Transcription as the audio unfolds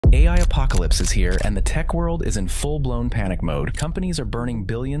AI apocalypse is here, and the tech world is in full-blown panic mode. Companies are burning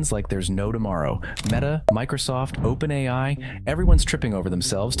billions like there's no tomorrow. Meta, Microsoft, OpenAI, everyone's tripping over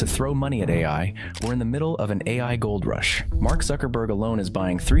themselves to throw money at AI. We're in the middle of an AI gold rush. Mark Zuckerberg alone is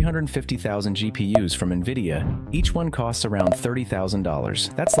buying 350,000 GPUs from NVIDIA. Each one costs around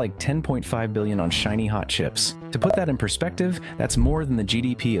 $30,000. That's like $10.5 billion on shiny hot chips. To put that in perspective, that's more than the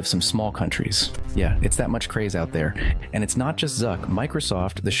GDP of some small countries. Yeah, it's that much craze out there. And it's not just Zuck.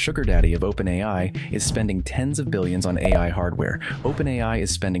 Microsoft, the sugar daddy of OpenAI, is spending tens of billions on AI hardware. OpenAI is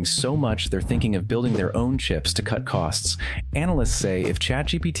spending so much they're thinking of building their own chips to cut costs. Analysts say if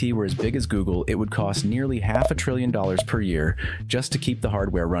ChatGPT were as big as Google, it would cost nearly $500 billion per year just to keep the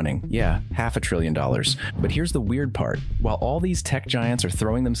hardware running. Yeah, $500 billion. But here's the weird part. While all these tech giants are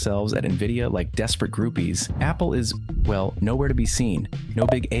throwing themselves at NVIDIA like desperate groupies, Apple is, well, nowhere to be seen. No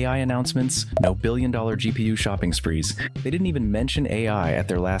big AI announcements, no billion-dollar GPU shopping sprees. They didn't even mention AI at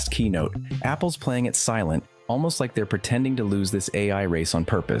their last keynote. Apple's playing it silent, almost like they're pretending to lose this AI race on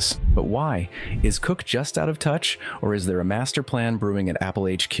purpose. But why? Is Cook just out of touch, or is there a master plan brewing at Apple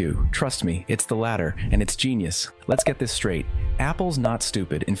HQ? Trust me, it's the latter, and it's genius. Let's get this straight. Apple's not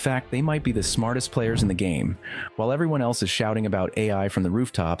stupid. In fact, they might be the smartest players in the game. While everyone else is shouting about AI from the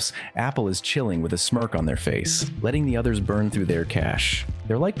rooftops, Apple is chilling with a smirk on their face, letting the others burn through their cash.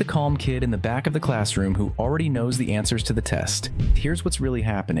 They're like the calm kid in the back of the classroom who already knows the answers to the test. Here's what's really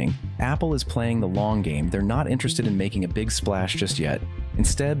happening. Apple is playing the long game. They're not interested in making a big splash just yet.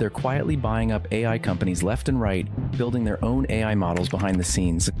 Instead, they're quietly buying up AI companies left and right, building their own AI models behind the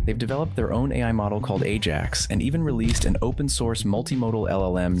scenes. They've developed their own AI model called Ajax, and even released an open-source multimodal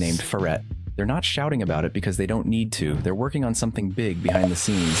LLM named Ferret. They're not shouting about it because they don't need to. They're working on something big behind the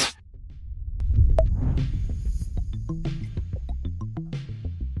scenes.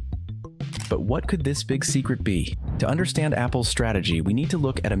 But what could this big secret be? To understand Apple's strategy, we need to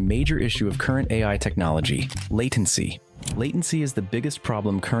look at a major issue of current AI technology: latency. Latency is the biggest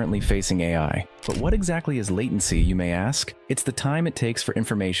problem currently facing AI. But what exactly is latency, you may ask? It's the time it takes for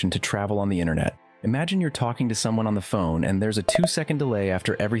information to travel on the internet. Imagine you're talking to someone on the phone and there's a 2-second delay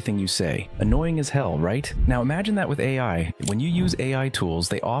after everything you say. Annoying as hell, right? Now imagine that with AI. When you use AI tools,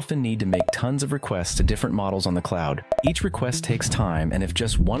 they often need to make tons of requests to different models on the cloud. Each request takes time, and if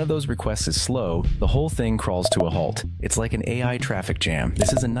just one of those requests is slow, the whole thing crawls to a halt. It's like an AI traffic jam.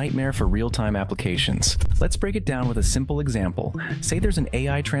 This is a nightmare for real-time applications. Let's break it down with a simple example. Say there's an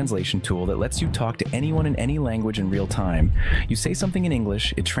AI translation tool that lets you talk to anyone in any language in real time. You say something in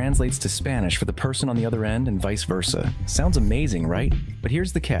English, it translates to Spanish for the person on the other end, and vice versa. Sounds amazing, right? But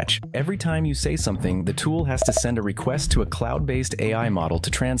here's the catch. Every time you say something, the tool has to send a request to a cloud-based AI model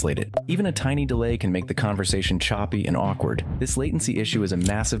to translate it. Even a tiny delay can make the conversation choppy and awkward. This latency issue is a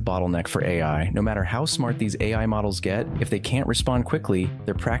massive bottleneck for AI. No matter how smart these AI models get, if they can't respond quickly,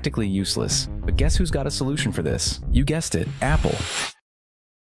 they're practically useless. But guess who's got a solution for this? You guessed it, Apple.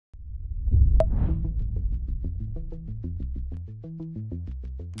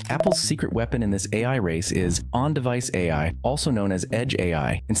 Apple's secret weapon in this AI race is on-device AI, also known as Edge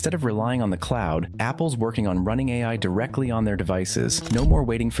AI. Instead of relying on the cloud, Apple's working on running AI directly on their devices. No more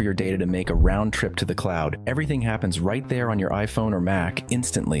waiting for your data to make a round trip to the cloud. Everything happens right there on your iPhone or Mac,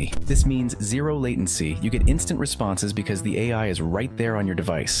 instantly. This means zero latency. You get instant responses because the AI is right there on your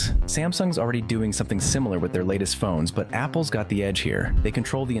device. Samsung's already doing something similar with their latest phones, but Apple's got the edge here. They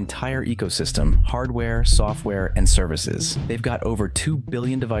control the entire ecosystem: hardware, software, and services. They've got over 2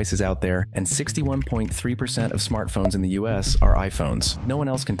 billion devices out there, and 61.3% of smartphones in the US are iPhones. No one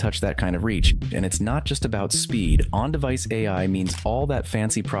else can touch that kind of reach. And it's not just about speed. On-device AI means all that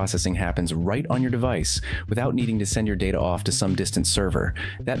fancy processing happens right on your device without needing to send your data off to some distant server.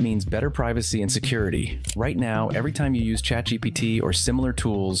 That means better privacy and security. Right now, every time you use ChatGPT or similar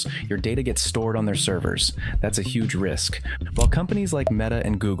tools, your data gets stored on their servers. That's a huge risk. While companies like Meta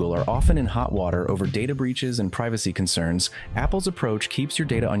and Google are often in hot water over data breaches and privacy concerns, Apple's approach keeps your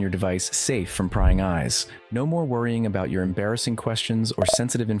data on your device safe from prying eyes. No more worrying about your embarrassing questions or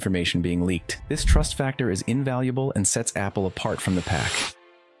sensitive information being leaked. This trust factor is invaluable and sets Apple apart from the pack.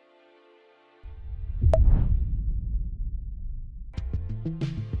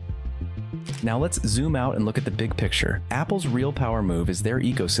 Now let's zoom out and look at the big picture. Apple's real power move is their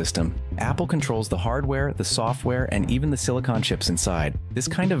ecosystem. Apple controls the hardware, the software, and even the silicon chips inside. This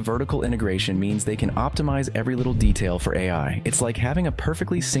kind of vertical integration means they can optimize every little detail for AI. It's like having a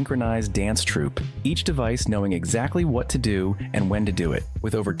perfectly synchronized dance troupe, each device knowing exactly what to do and when to do it.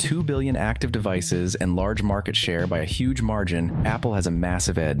 With over 2 billion active devices and large market share by a huge margin, Apple has a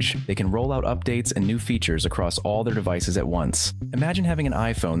massive edge. They can roll out updates and new features across all their devices at once. Imagine having an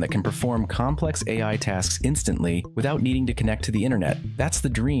iPhone that can perform complex complex AI tasks instantly without needing to connect to the internet. That's the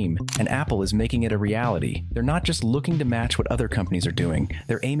dream, and Apple is making it a reality. They're not just looking to match what other companies are doing,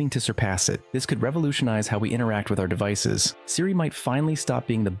 they're aiming to surpass it. This could revolutionize how we interact with our devices. Siri might finally stop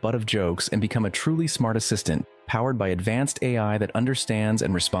being the butt of jokes and become a truly smart assistant, powered by advanced AI that understands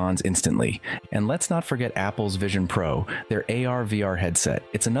and responds instantly. And let's not forget Apple's Vision Pro, their AR/VR headset.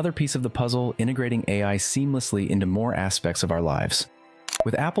 It's another piece of the puzzle, integrating AI seamlessly into more aspects of our lives.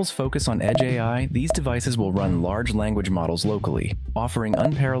 With Apple's focus on Edge AI, these devices will run large language models locally, offering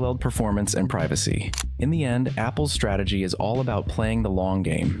unparalleled performance and privacy. In the end, Apple's strategy is all about playing the long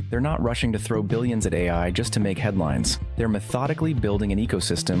game. They're not rushing to throw billions at AI just to make headlines. They're methodically building an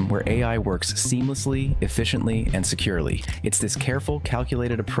ecosystem where AI works seamlessly, efficiently, and securely. It's this careful,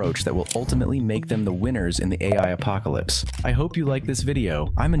 calculated approach that will ultimately make them the winners in the AI apocalypse. I hope you like this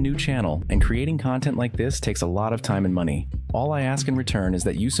video. I'm a new channel, and creating content like this takes a lot of time and money. All I ask in return is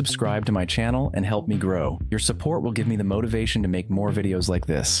that you subscribe to my channel and help me grow. Your support will give me the motivation to make more videos like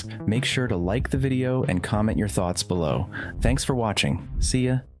this. Make sure to like the video and comment your thoughts below. Thanks for watching. See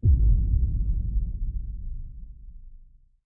ya.